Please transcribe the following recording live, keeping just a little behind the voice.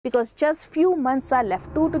because just few months are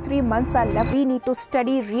left, 2 to 3 months are left. We need to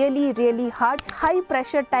study really hard. High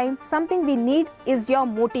pressure time. Something we need is your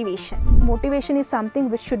motivation. Motivation is something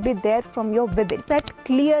which should be there from your within. Set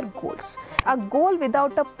clear goals. A goal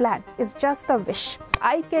without a plan is just a wish.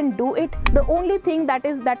 I can do it. The only thing that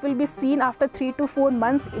will be seen after 3 to 4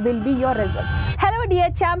 months will be your results. Hello dear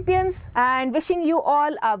champions, and wishing you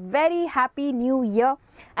all a very happy new year.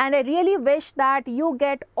 And I really wish that you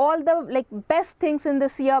get all the best things in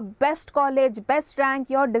this year, best college, best rank,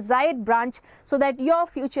 your desired branch, so that your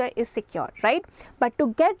future is secure, right? But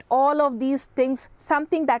to get all of these things,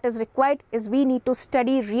 something that is required is we need to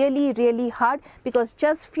study really hard, because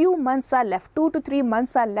just few months are left, 2 to 3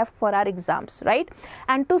 months are left for our exams, right?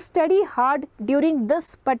 And to study hard during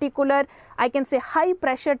this particular, I can say, high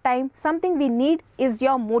pressure time, something we need is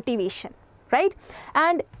your motivation, right?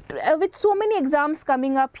 And with so many exams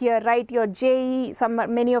coming up here, right? Your JEE,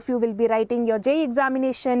 many of you will be writing your JEE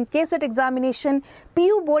examination, KSET examination,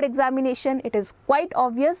 PU board examination. It is quite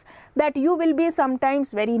obvious that you will be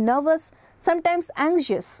sometimes very nervous, sometimes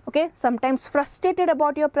anxious, okay? Sometimes frustrated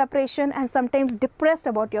about your preparation, and sometimes depressed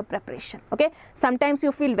about your preparation, okay? Sometimes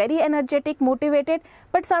you feel very energetic, motivated,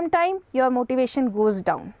 but sometimes your motivation goes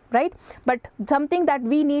down, right? But something that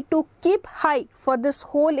we need to keep high for this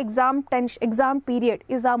whole exam period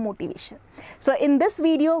is our motivation. So in this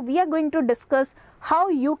video, we are going to discuss how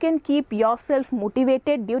you can keep yourself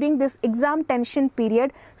motivated during this exam tension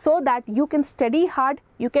period, so that you can study hard,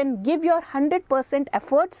 you can give your 100%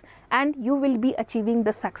 efforts, and you will be achieving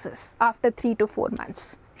the success after 3 to 4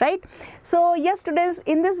 months. Right? So yes, students,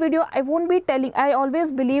 in this video I won't be telling, I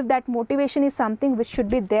always believe that motivation is something which should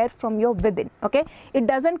be there from your within, okay? It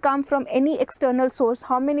doesn't come from any external source.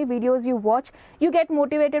 How many videos you watch, you get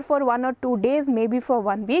motivated for 1 or 2 days, maybe for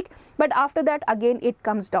 1 week, but after that again it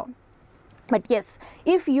comes down. But yes,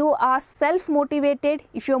 if you are self-motivated,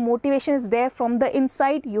 if your motivation is there from the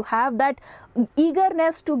inside, you have that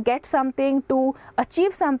eagerness to get something, to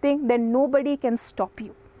achieve something, then nobody can stop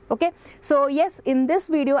you. Okay, so yes, in this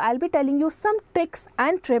video I'll be telling you some tricks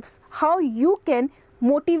and tips how you can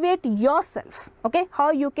motivate yourself, okay?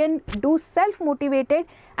 How you can do self-motivated,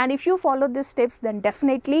 and if you follow these tips, then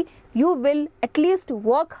definitely you will at least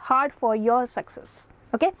work hard for your success.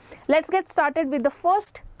 Okay, let's get started with the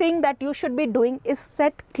first thing that you should be doing is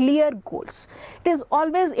set clear goals. It is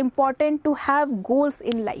always important to have goals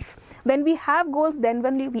in life. When we have goals, then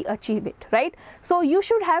only we achieve it, right? So you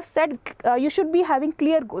should have you should be having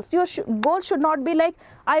clear goals. Your goal should not be like,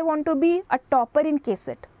 I want to be a topper in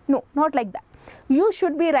KSET. No, not like that. You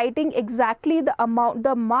should be writing exactly the amount,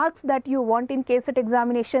 the marks that you want in KSET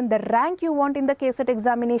examination, the rank you want in the KSET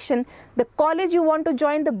examination, the college you want to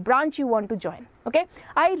join, the branch you want to join. Okay,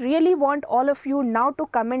 I really want all of you now to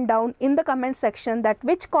comment down in the comment section that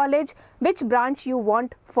which college, which branch you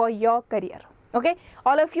want for your career. Okay,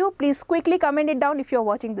 all of you, please quickly comment it down if you're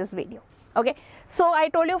watching this video. Okay, so I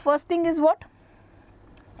told you first thing is what?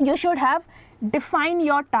 You should have define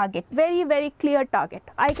your target, very clear target.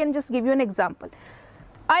 I can just give you an example.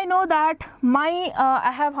 I know that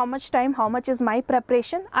I have how much time, how much is my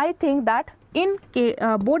preparation. I think that in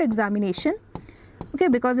board examination, okay,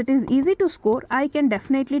 because it is easy to score, I can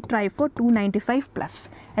definitely try for 295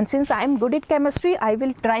 plus. And since I am good at chemistry, I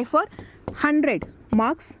will try for 100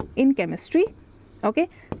 marks in chemistry, okay,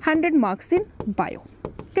 100 marks in bio.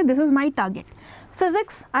 Okay, this is my target.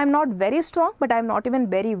 Physics, I am not very strong, but I am not even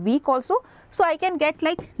very weak also. So I can get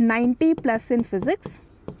like 90 plus in physics,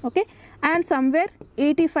 okay, and somewhere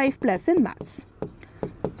 85 plus in maths.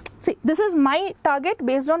 See, this is my target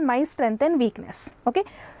based on my strength and weakness, okay.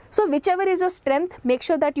 So whichever is your strength, make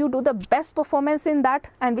sure that you do the best performance in that,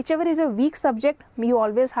 and whichever is your weak subject, you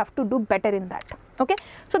always have to do better in that, okay.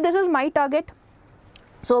 So this is my target.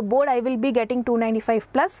 So board I will be getting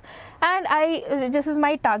 295 plus, and this is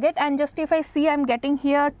my target. And just if I see I'm getting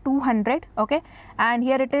here 200, okay, and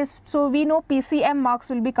here it is, so we know PCM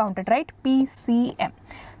marks will be counted, right? PCM.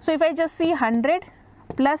 So if I just see 100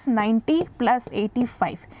 plus 90 plus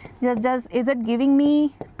 85, just is it giving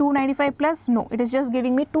me 295 plus? No, it is just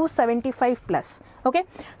giving me 275 plus, okay.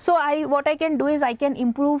 So what I can do is I can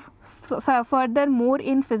improve further more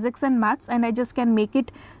in physics and maths, and I just can make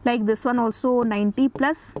it like this one also 90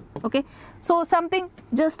 plus, okay. So something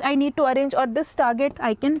just I need to arrange, or this target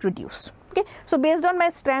I can reduce, okay. So based on my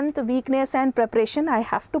strength, weakness and preparation, I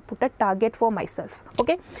have to put a target for myself,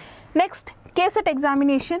 okay. Next, KSET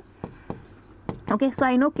examination. Okay, so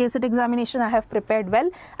I know KSET examination I have prepared well.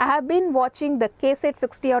 I have been watching the KSET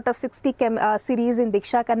 60 out of 60 series in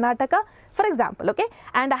Diksha, Karnataka, for example, okay,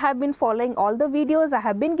 and I have been following all the videos. I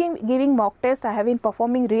have been giving mock tests. I have been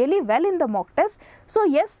performing really well in the mock test. So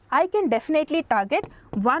yes, I can definitely target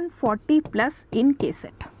 140 plus in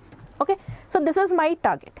KSET. Okay, so this is my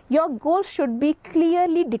target. Your goal should be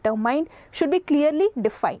clearly determined, should be clearly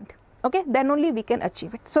defined. Okay, then only we can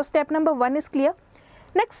achieve it. So step number 1 is clear.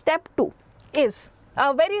 Next, step 2 is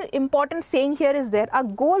a very important saying here is there: a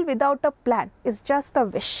goal without a plan is just a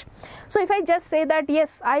wish. So if I just say that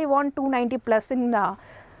yes, I want 290 plus in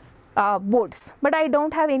boards, but I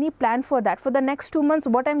don't have any plan for that, for the next 2 months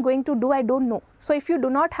what I'm going to do, I don't know. So if you do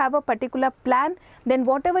not have a particular plan, then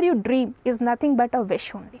whatever you dream is nothing but a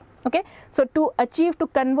wish only. Okay, so to achieve, to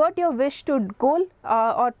convert your wish to goal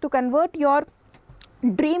or to convert your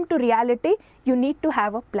dream to reality, you need to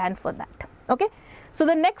have a plan for that. Okay, so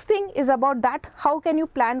the next thing is about that. How can you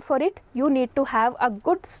plan for it? You need to have a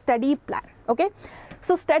good study plan. Okay,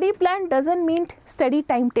 so study plan doesn't mean study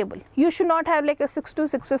timetable. You should not have like a 6 to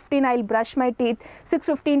 6:15 I'll brush my teeth,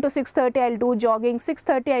 6:15 to 6:30 I'll do jogging,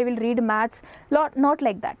 6:30 I will read maths. Not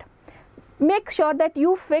like that. Make sure that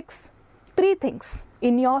you fix 3 things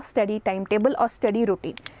in your study timetable or study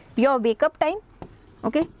routine. Your wake up time.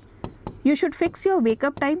 Okay, you should fix your wake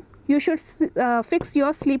up time. You should fix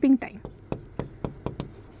your sleeping time.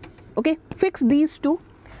 Okay, fix these 2.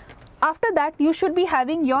 After that, you should be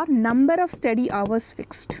having your number of study hours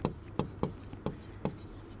fixed.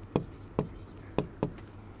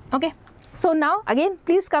 Okay, so now again,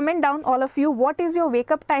 please comment down, all of you, what is your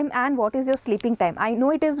wake up time and what is your sleeping time. I know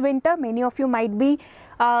it is winter, many of you might be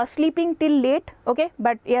sleeping till late. Okay,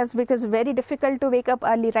 but yes, because very difficult to wake up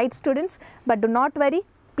early, right students? But do not worry,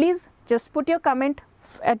 please just put your comment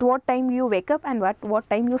at what time you wake up and what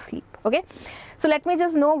time you sleep. Okay, so let me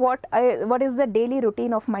just know what is the daily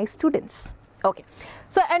routine of my students. Okay,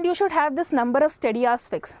 so and you should have this number of study hours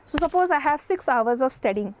fixed. So suppose I have 6 hours of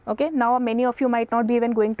studying. Okay, now many of you might not be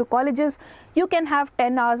even going to colleges. You can have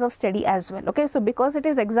 10 hours of study as well. Okay, so because it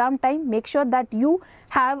is exam time, make sure that you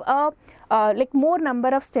have a like more number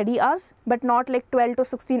of study hours, but not like 12 to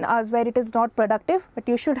 16 hours where it is not productive, but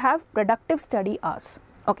you should have productive study hours.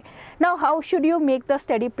 Okay, now how should you make the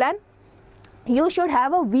study plan? You should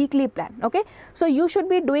have a weekly plan. Okay, so you should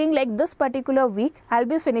be doing like this particular week I'll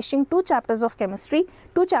be finishing 2 chapters of chemistry,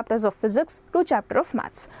 2 chapters of physics, 2 chapters of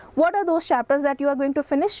maths. What are those chapters that you are going to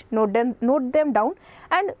finish? Note them down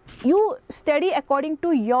and you study according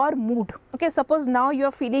to your mood. Okay, suppose now you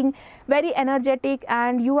are feeling very energetic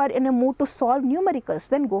and you are in a mood to solve numericals,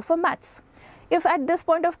 then go for maths. If at this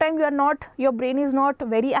point of time your brain is not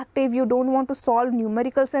very active, you don't want to solve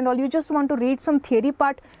numericals and all, you just want to read some theory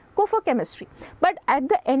part, go for chemistry. But at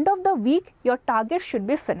the end of the week, your target should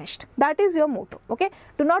be finished. That is your motto. Okay,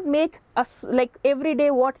 do not make us like every day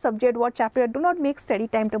what subject, what chapter. Do not make study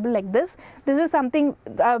timetable like this. This is something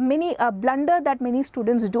blunder that many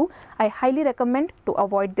students do. I highly recommend to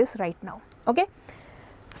avoid this right now. Okay,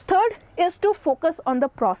 third is to focus on the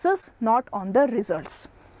process, not on the results.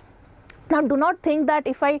 Now, do not think that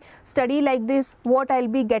if I study like this, what I'll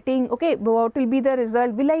be getting, okay, what will be the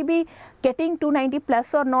result? Will I be getting 290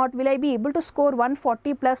 plus or not? Will I be able to score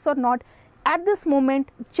 140 plus or not? At this moment,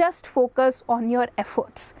 just focus on your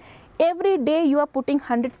efforts. Every day you are putting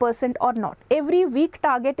 100% or not. Every week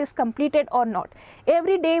target is completed or not.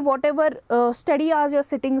 Every day, whatever study hours you're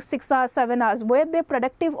sitting, 6 hours, 7 hours, were they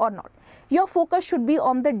productive or not? Your focus should be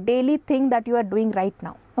on the daily thing that you are doing right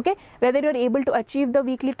now. Okay, whether you are able to achieve the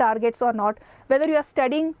weekly targets or not, whether you are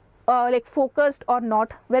studying like focused or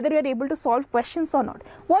not, whether you are able to solve questions or not,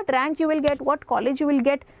 what rank you will get, what college you will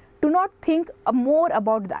get. Do not think more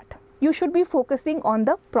about that. You should be focusing on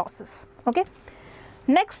the process. Okay.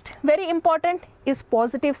 Next, very important is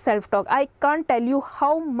positive self-talk. I can't tell you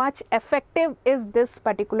how much effective is this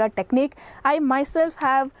particular technique. I myself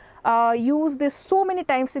have used this so many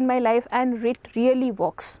times in my life and it really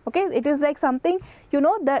works. Okay, it is like something, you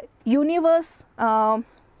know, the universe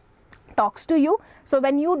talks to you. So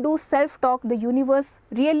when you do self-talk, the universe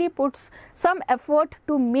really puts some effort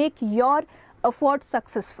to make your effort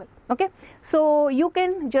successful. Okay, so you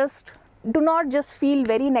can just do not just feel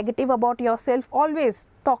very negative about yourself. Always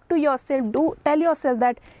talk to yourself. Tell yourself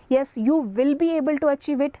that yes, you will be able to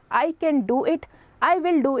achieve it. I can do it. I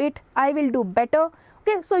will do it. I will do better.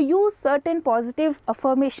 Okay, so use certain positive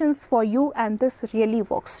affirmations for you and this really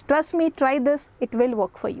works. Trust me, try this. It will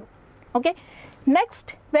work for you. Okay.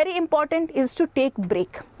 Next, very important is to take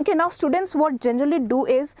break. Okay, now students what generally do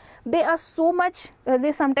is they are so much,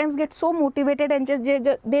 they sometimes get so motivated and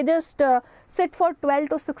they just sit for 12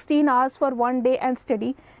 to 16 hours for one day and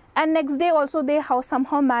study. and next day also they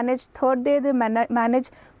somehow manage, third day they manage,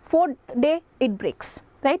 fourth day it breaks,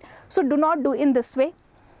 right? So do not do in this way.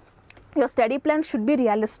 Your study plan should be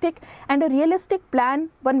realistic, and a realistic plan,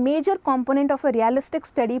 one major component of a realistic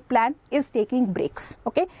study plan is taking breaks.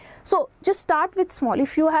 Okay, so just start with small.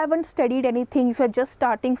 If you haven't studied anything, if you're just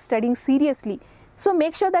starting studying seriously, so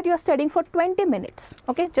make sure that you're studying for 20 minutes.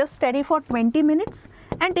 Okay, just study for 20 minutes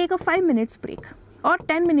and take a 5 minutes break or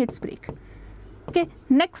 10 minutes break. Okay,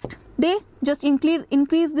 next day just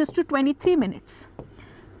increase this to 23 minutes.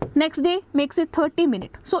 Next day makes it 30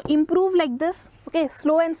 minutes. So improve like this. Okay,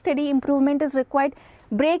 slow and steady improvement is required.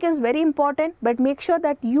 Break is very important, but make sure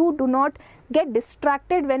that you do not get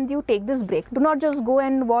distracted when you take this break. Do not just go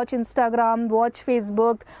and watch Instagram, watch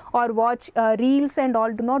Facebook, or watch reels and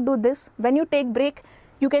all. Do not do this. When you take break,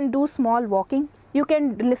 you can do small walking, you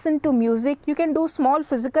can listen to music, you can do small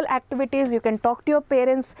physical activities, you can talk to your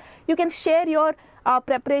parents, you can share your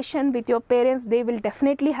preparation with your parents. They will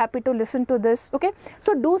definitely happy to listen to this. Okay,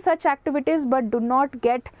 so do such activities, but do not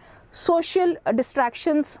get social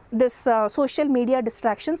distractions, this social media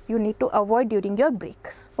distractions you need to avoid during your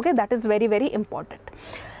breaks. Okay, that is very, very important.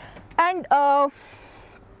 And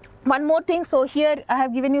one more thing, so here I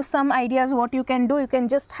have given you some ideas what you can do. You can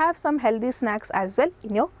just have some healthy snacks as well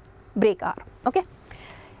in your break hour. Okay,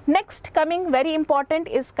 next coming very important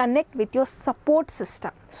is connect with your support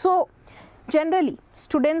system. So generally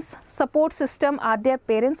students support system are their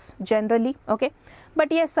parents generally. Okay, but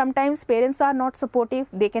yes, sometimes parents are not supportive.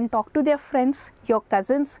 They can talk to their friends, your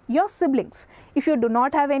cousins, your siblings. If you do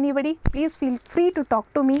not have anybody, please feel free to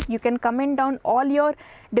talk to me. You can comment down all your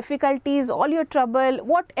difficulties, all your trouble,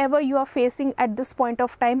 whatever you are facing at this point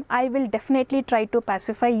of time. I will definitely try to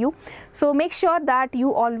pacify you. So make sure that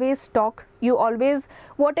you always talk. You always,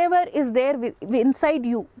 whatever is there inside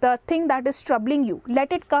you, the thing that is troubling you,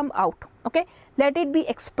 let it come out. Okay, let it be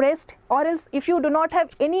expressed. Or else if you do not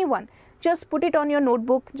have anyone, just put it on your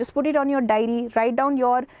notebook, just put it on your diary, write down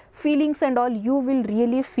your feelings and all. You will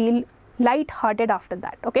really feel light-hearted after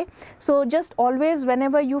that. Okay, so just always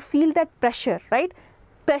whenever you feel that pressure, right,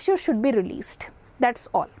 pressure should be released. That's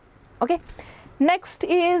all. Okay, next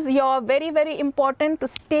is your very, very important to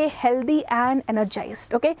stay healthy and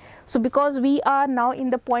energized. Okay, so because we are now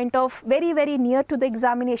in the point of very, very near to the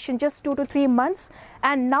examination, just 2 to 3 months,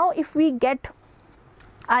 and now if we get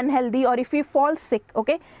unhealthy or if we fall sick,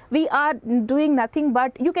 okay, we are doing nothing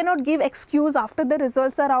but, you cannot give excuse after the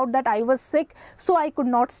results are out that I was sick so I could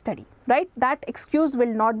not study, right? That excuse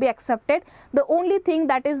will not be accepted. The only thing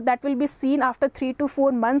that will be seen after 3 to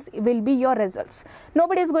 4 months will be your results.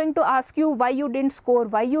 Nobody is going to ask you why you didn't score,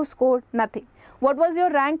 why you scored, nothing. What was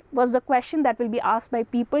your rank was the question that will be asked by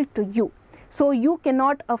people to you. So you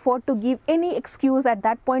cannot afford to give any excuse at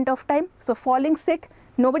that point of time. So falling sick,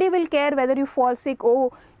 nobody will care whether you fall sick,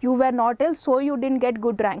 oh, you were not ill, so you didn't get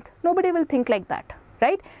good rank. Nobody will think like that,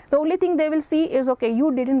 right? The only thing they will see is, okay,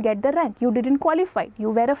 you didn't get the rank, you didn't qualify, you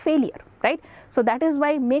were a failure, right? So that is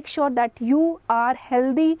why make sure that you are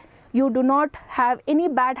healthy. You do not have any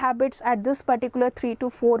bad habits at this particular 3 to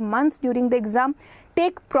 4 months during the exam.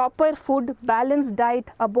 Take proper food, balanced diet,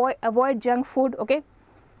 avoid junk food, okay?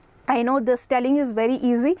 I know this telling is very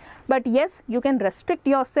easy, but yes, you can restrict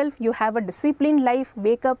yourself. You have a disciplined life,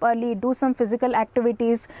 wake up early, do some physical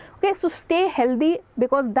activities. Okay, so stay healthy,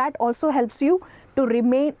 because that also helps you to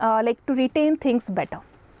remain to retain things better.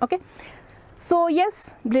 Okay, so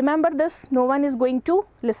yes, remember this, no one is going to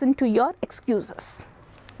listen to your excuses.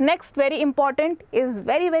 Next, very important is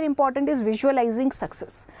visualizing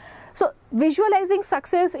success. So visualizing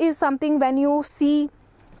success is something when you see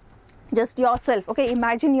just yourself. Okay,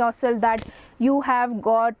 imagine yourself that you have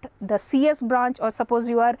got the CS branch, or suppose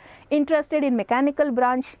you are interested in mechanical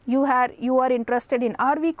branch, you are interested in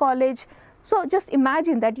RV college. So just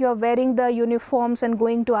imagine that you are wearing the uniforms and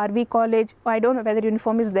going to RV college. I don't know whether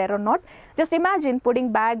uniform is there or not. Just imagine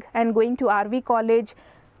putting bag and going to RV college,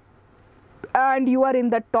 and you are in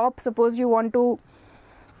the top. Suppose you want to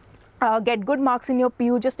get good marks in your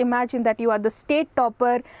PU. Just imagine that you are the state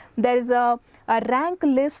topper. There is a rank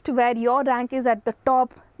list where your rank is at the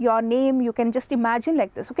top, your name, you can just imagine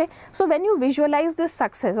like this. Okay, so when you visualize this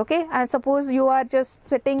success, okay, and suppose you are just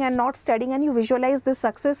sitting and not studying and you visualize this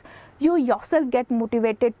success, you yourself get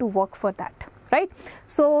motivated to work for that, right?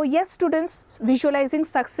 So yes, students, visualizing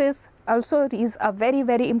success also is a very,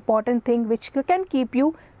 very important thing which can keep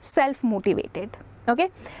you self-motivated.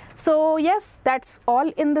 Okay, so yes, that's all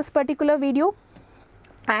in this particular video,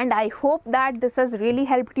 and I hope that this has really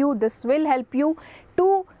helped you. This will help you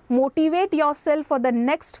to motivate yourself for the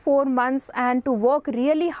next 4 months and to work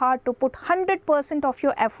really hard to put 100% of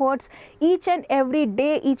your efforts each and every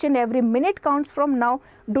day. Each and every minute counts from now.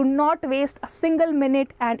 Do not waste a single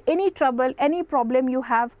minute, and any trouble, any problem you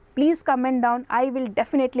have, please comment down. I will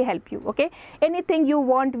definitely help you. Okay, anything you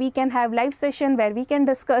want, we can have live session where we can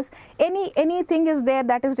discuss. Anything is there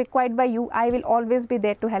that is required by you, I will always be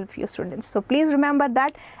there to help you, students. So please remember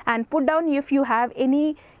that, and put down if you have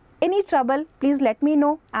any trouble, please let me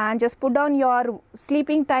know, and just put down your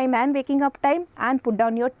sleeping time and waking up time, and put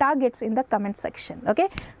down your targets in the comment section. Okay,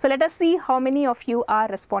 so let us see how many of you are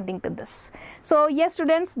responding to this. So yes,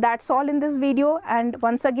 students, that's all in this video, and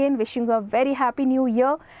once again wishing you a very happy new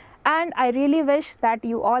year, and I really wish that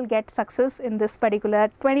you all get success in this particular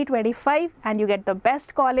 2025, and you get the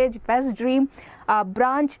best college, best dream,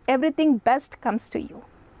 branch, everything best comes to you.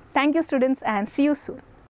 Thank you, students, and see you soon.